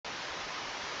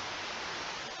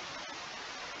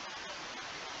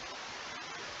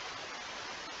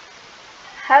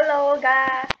Hello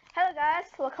guys,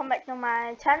 welcome back to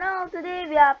my channel. Today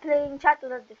we are playing Try To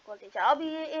Die Dco. I'll be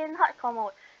in hardcore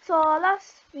mode. So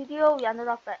last video we ended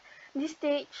up at this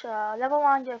stage, level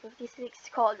 156,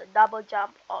 called the double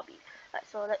jump obby. Right,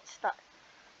 so let's start.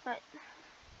 Right.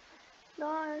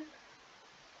 Done.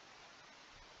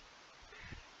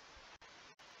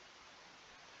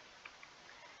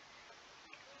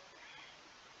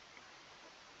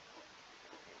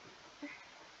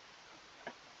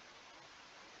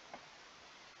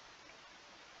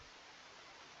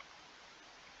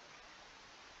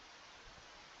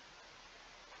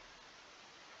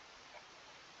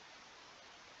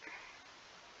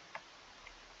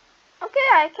 Okay,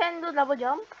 I can do double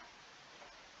jump.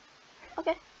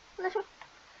 Okay, let's go.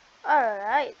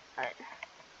 Alright.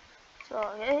 So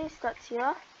okay, starts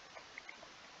here.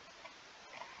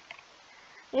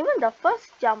 Even the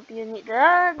first jump you need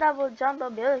the double jump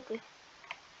ability.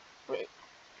 Wait.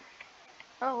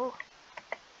 Oh.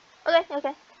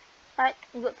 Okay. Alright,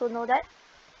 good to know that.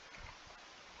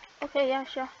 Okay, yeah,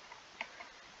 sure.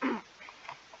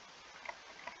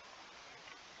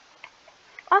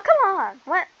 Oh, come on!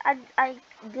 What? I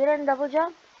didn't double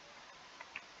jump?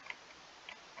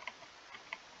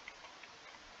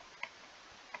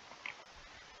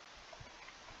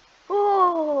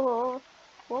 Oh!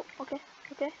 Whoa, okay.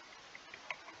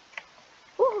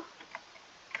 Ooh.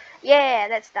 Yeah,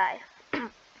 let's die.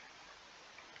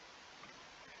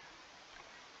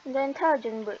 The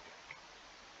intelligent bird.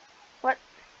 What?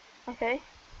 Okay.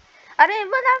 I didn't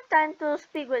even have time to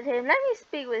speak with him. Let me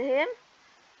speak with him.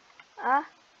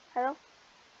 Hello?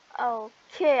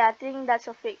 Okay, I think that's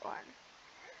a fake one.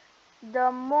 The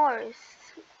Morse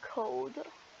code.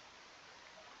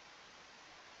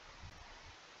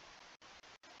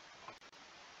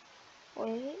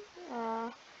 Wait,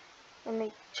 let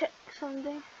me check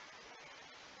something.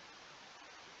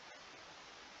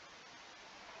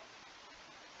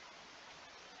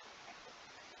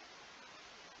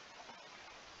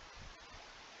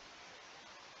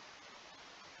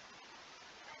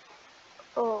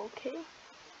 Okay.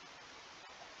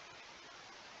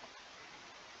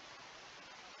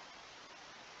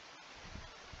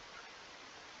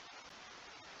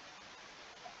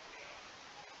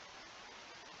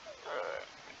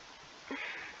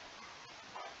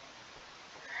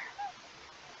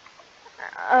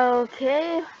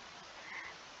 Okay.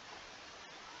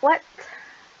 What?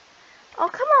 Oh,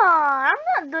 come on. I'm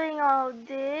not doing all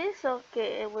this.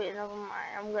 Okay, wait, never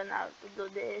mind. I'm gonna have to do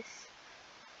this.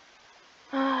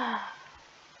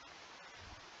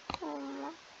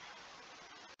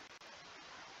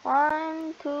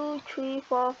 One, two, three,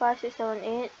 four, five, six, seven,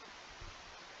 eight.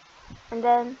 And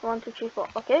then 1, 2, 3, 4.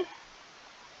 Okay.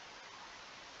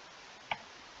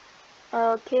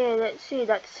 Okay, let's see.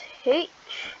 That's H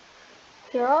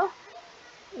here.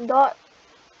 Dot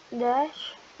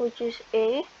dash, which is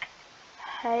A.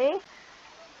 Hey.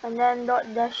 And then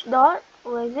dot dash dot.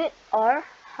 Where is it? R.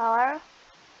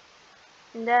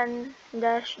 And then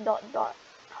dash dot dot.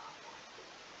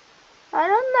 I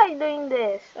don't like doing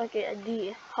this. Okay, a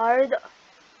D. Hard.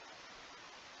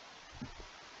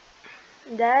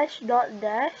 Dash dot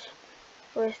dash.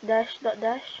 Where's dash dot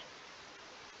dash?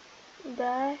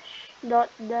 Dash dot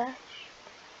dash.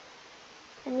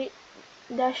 I need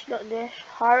dash dot dash.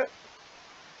 Heart.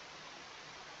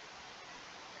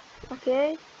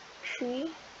 Okay.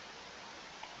 3.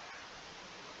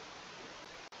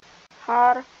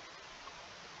 Hard.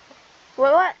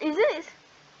 Wait, what is this?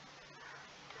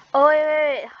 Oh,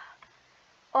 wait.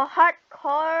 Oh,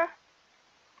 hardcore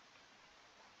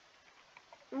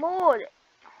mode.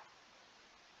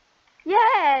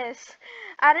 Yes!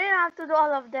 I didn't have to do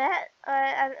all of that.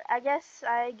 I guess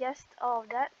I guessed all of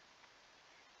that.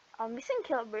 I'm missing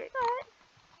kill break. Alright.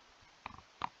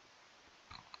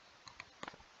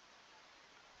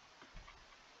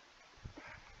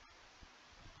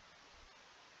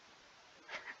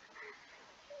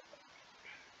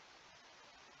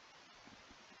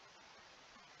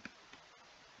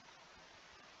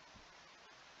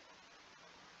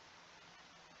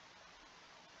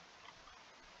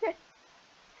 Okay.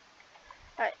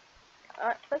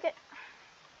 Alright, okay.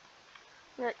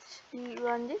 Let's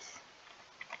rerun this.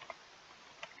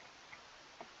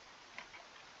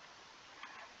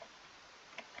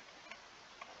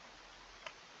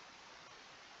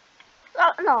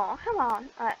 Oh no, come on.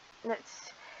 Alright,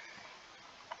 let's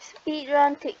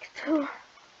speedrun take 2.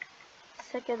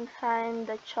 Second time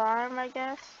the charm, I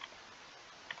guess.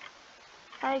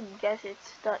 I guess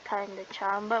it's that time the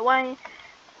charm, but why?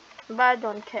 But I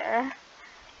don't care.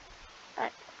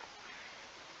 Alright.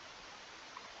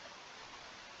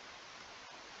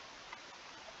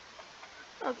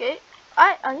 Okay.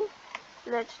 I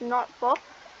let's not fall.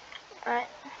 Alright.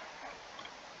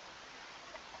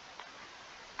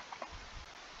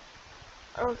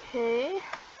 Okay.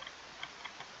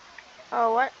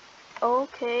 Oh, what?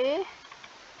 Okay.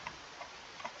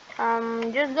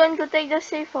 I'm just going to take the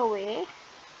safe away.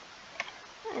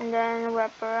 And then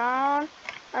wrap around.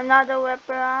 Another wrap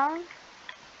around.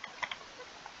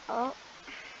 Oh.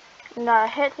 No,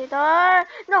 hit her.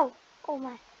 No. Oh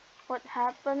my. What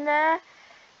happened there?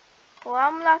 Well,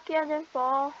 I'm lucky I didn't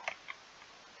fall.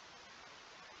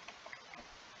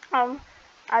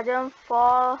 I didn't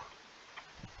fall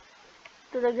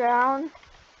to the ground.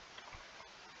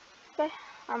 Okay.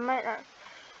 I might as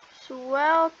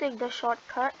well take the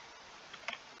shortcut.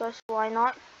 Because why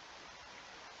not?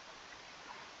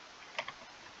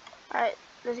 Alright,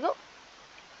 let's go.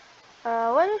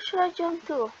 Where should I jump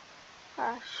to?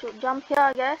 Should jump here,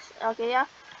 I guess. Okay, yeah.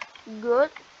 Good.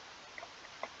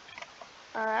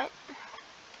 Alright.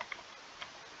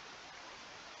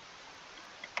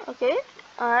 Okay.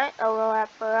 Alright, I will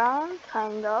wrap around,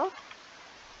 kind of.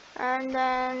 And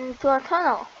then to a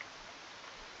tunnel.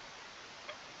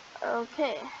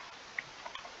 Okay.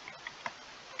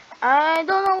 I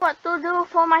don't know what to do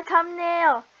for my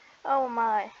thumbnail. Oh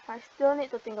my. I still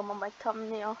need to think about my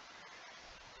thumbnail.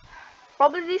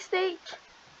 Probably this stage.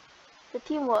 The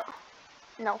teamwork.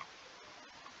 No.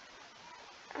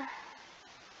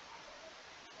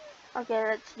 Okay,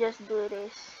 let's just do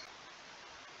this.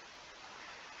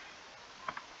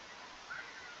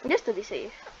 Just to be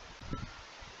safe.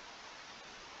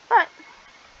 Alright.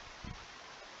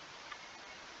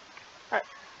 Alright.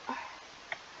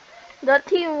 The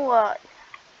teamwork.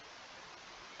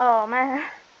 Oh man.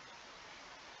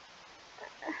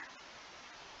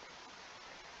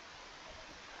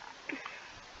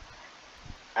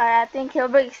 I think he'll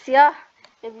break here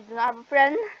if we do not have a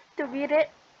friend to beat it.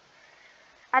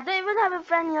 I don't even have a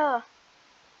friend here.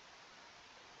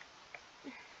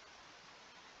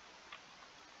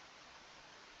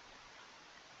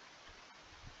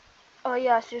 Oh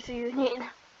yeah, seriously, you need.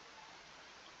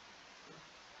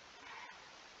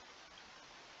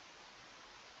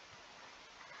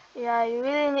 Yeah, you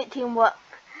really need teamwork.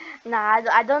 Nah,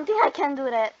 I don't think I can do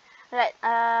that. Right,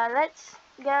 let's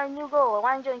get a new goal.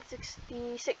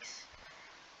 166.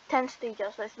 10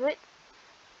 stages, let's do it.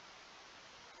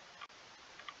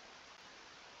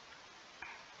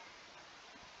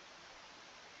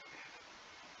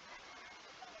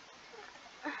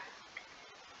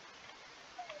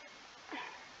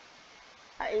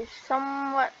 It's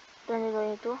somewhat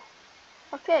 2022.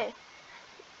 Okay,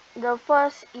 the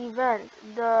first event,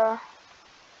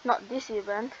 not this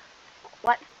event.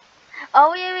 What?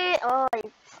 Oh wait, oh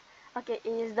it's okay.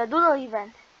 It's the doodle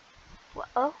event. What?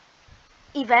 Oh,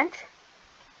 event.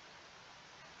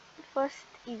 First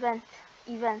event.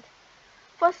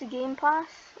 First game pass.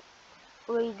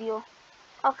 Radio.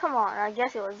 Oh come on, I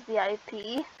guess it was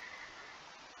VIP.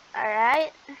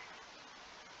 Alright.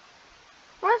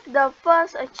 What's the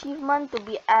first achievement to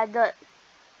be added?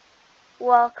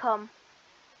 Welcome.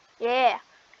 Yeah.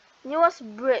 Newest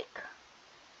brick.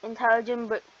 Intelligent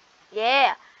brick.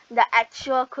 Yeah. The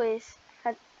actual quiz.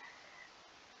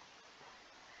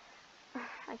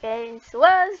 Okay, it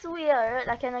was weird.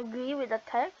 I can agree with the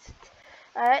text.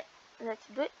 Alright, let's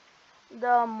do it.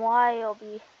 The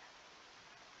Moyobi.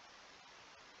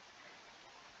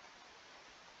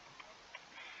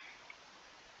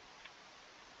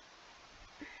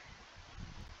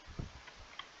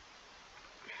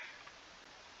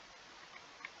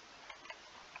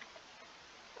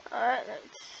 Alright,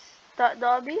 let's start the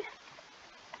obby.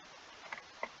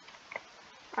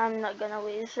 I'm not gonna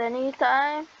waste any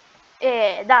time.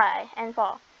 Yeah, die and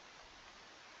fall.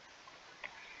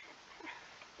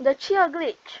 The cheer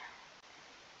glitch.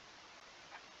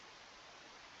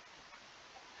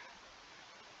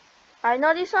 I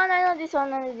know this one, I know this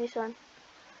one, I know this one.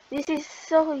 This is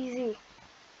so easy.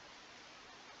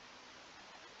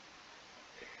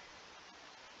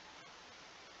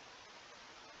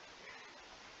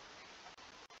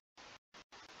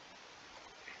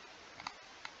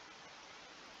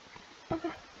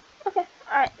 Okay,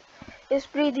 alright. It's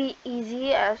pretty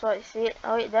easy as what I said.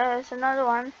 Oh wait, there's another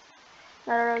one.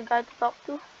 Another guy to talk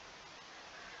to.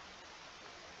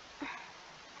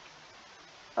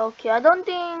 Okay, I don't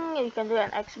think you can do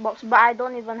an Xbox, but I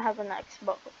don't even have an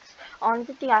Xbox. Only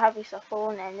thing I have is a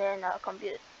phone and then a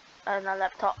computer and a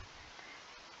laptop.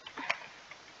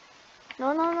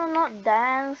 No, not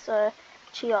dance or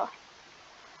cheer.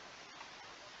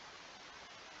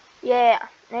 Yeah,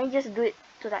 let me just do it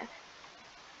tonight.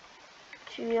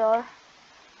 Cheer.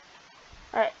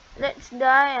 Alright, let's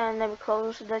die and let me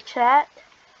close the chat.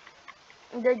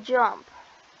 the jump.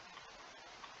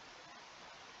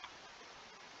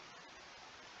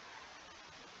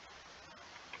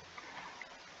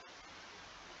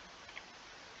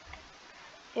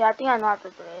 Yeah, I think I know how to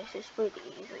do this. It's pretty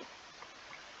easy.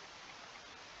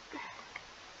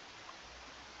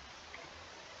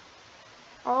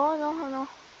 Oh no, no.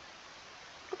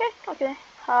 Okay.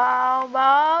 How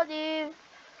about if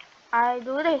I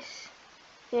do this?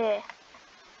 Yeah.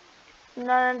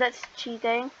 No, that's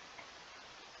cheating.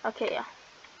 Okay, yeah.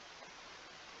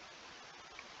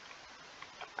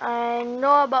 I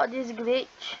know about this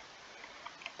glitch.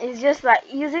 It's just like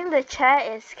using the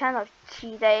chair is kind of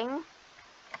cheating.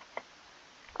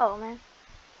 Oh man.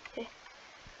 Okay.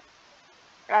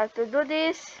 I have to do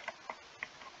this.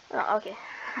 Oh, okay.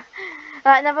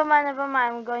 Never mind.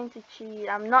 I'm going to cheat.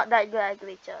 I'm not that good at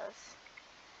glitches.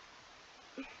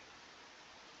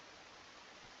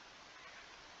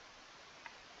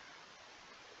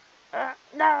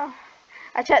 No.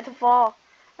 I tried to fall.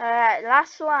 Alright,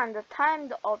 last one. The time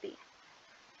the obby.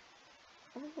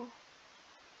 Ooh.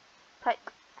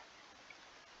 Pike.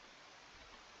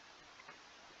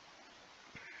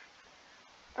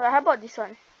 Alright, how about this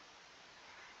one?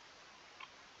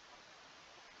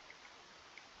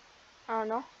 I don't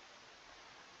know.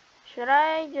 Should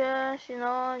I just,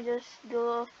 just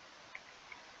do,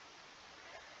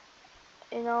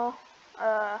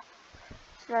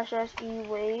 slash SE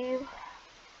wave,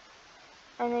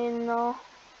 and then, oh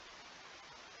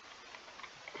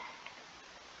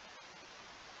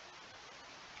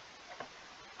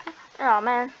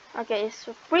man, okay, it's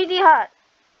pretty hard.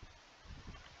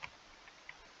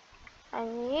 I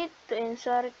need to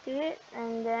insert it,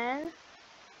 and then,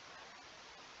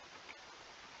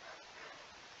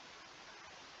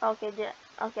 okay,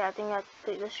 I think I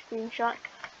take the screenshot.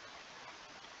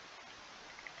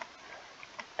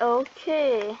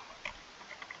 Okay.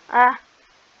 Can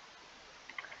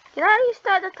I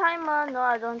restart the timer? No,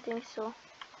 I don't think so.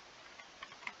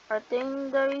 I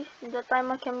think the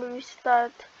timer can be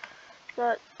restarted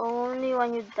only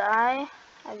when you die,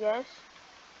 I guess.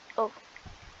 Oh,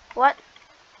 what?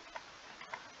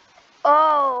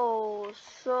 Oh,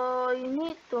 so you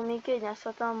need to make it in a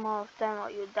certain amount of time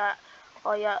or you die,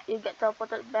 or yeah, you get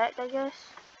teleported back, I guess.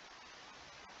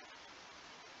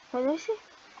 Let me see.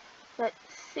 Let's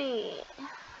see.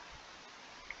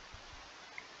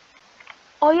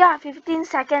 Oh yeah, 15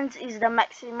 seconds is the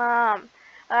maximum.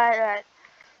 Alright.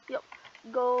 Yep.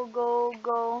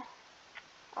 Go.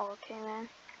 Okay, man.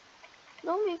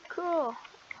 Don't be cruel.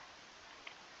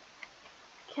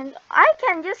 I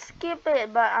can just skip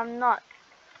it, but I'm not.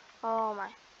 Oh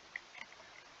my.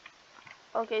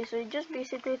 Okay, so you just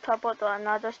basically teleport to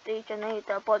another stage and then you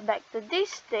teleport back to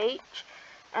this stage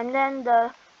and then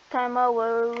the timer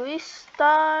will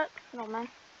restart. No man.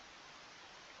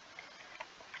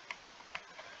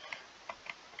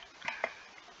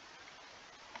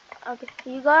 Okay,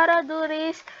 you gotta do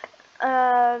this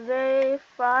very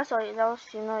fast or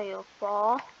else you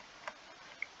fall.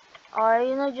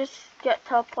 Or just get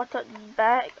teleported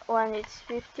back when it's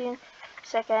 15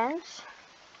 seconds.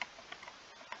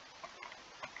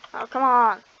 Oh, come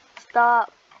on.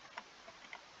 Stop.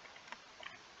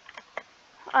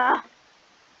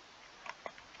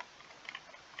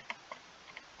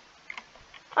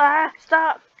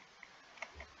 Stop.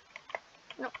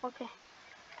 No, okay.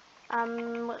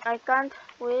 I can't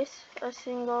waste a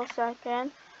single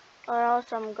second or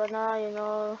else I'm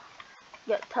gonna,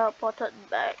 get teleported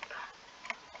back.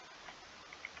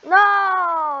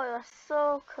 No! You're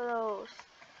so close.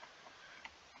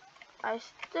 I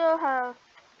still have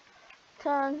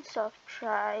tons of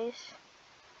tries.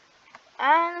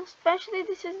 And especially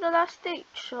this is the last stage,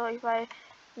 so if I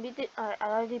beat it, I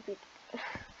already beat it.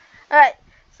 Alright,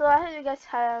 so I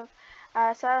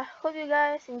hope you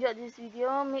guys enjoyed this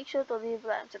video. Make sure to leave a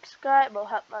like and subscribe, it will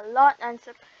help a lot. And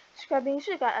subscribing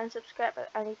so you can unsubscribe at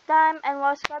any time. And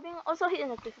while subscribing, also hit the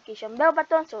notification bell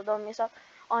button so don't miss out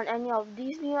on any of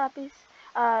these new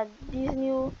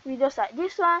videos like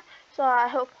this one. So I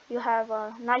hope you have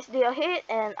a nice day ahead,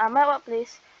 and I'm at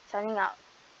Please signing out.